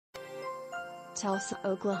Tulsa,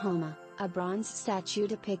 Oklahoma, a bronze statue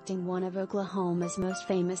depicting one of Oklahoma's most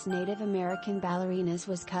famous Native American ballerinas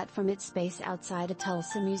was cut from its space outside a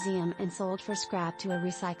Tulsa museum and sold for scrap to a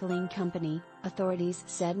recycling company, authorities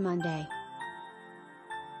said Monday.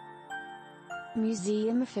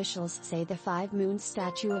 Museum officials say the five-moon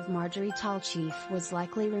statue of Marjorie Tallchief was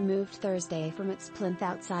likely removed Thursday from its plinth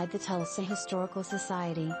outside the Tulsa Historical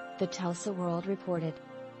Society, the Tulsa World reported.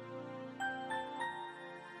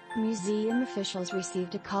 Museum officials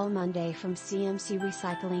received a call Monday from CMC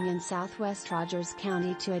Recycling in southwest Rogers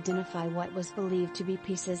County to identify what was believed to be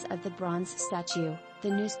pieces of the bronze statue, the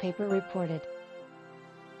newspaper reported.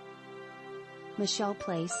 Michelle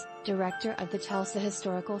Place, director of the Tulsa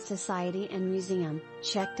Historical Society and Museum,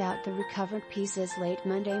 checked out the recovered pieces late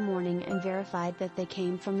Monday morning and verified that they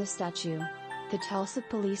came from the statue. The Tulsa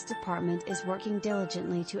Police Department is working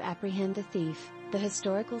diligently to apprehend the thief, the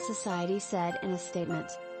Historical Society said in a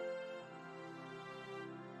statement.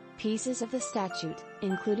 Pieces of the statue,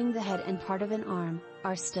 including the head and part of an arm,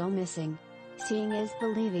 are still missing. Seeing is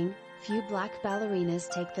believing, few black ballerinas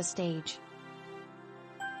take the stage.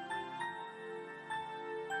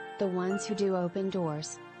 The ones who do open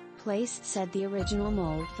doors. Place said the original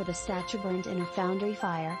mold for the statue burned in a foundry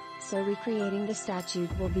fire, so recreating the statue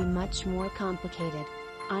will be much more complicated.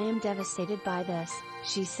 I am devastated by this,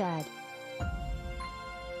 she said.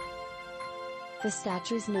 The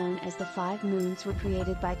statues known as the Five Moons were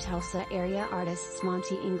created by Tulsa-area artists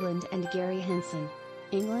Monte and Gary Henson.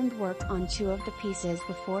 England worked on two of the pieces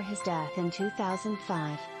before his death in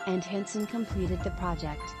 2005, and Henson completed the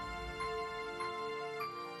project.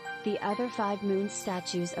 The other Five Moon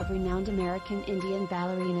statues of renowned American Indian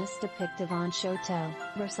ballerinas depict Yvonne Chouteau,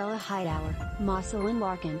 Rosella Hightower, Moscelyne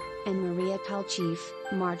Larkin, and Marjorie Tallchief,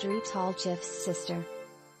 Marjorie Tallchief's sister.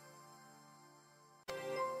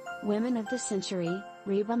 Women of the Century,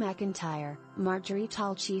 Reba McEntire, Marjorie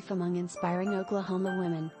Tallchief among inspiring Oklahoma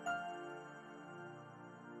women,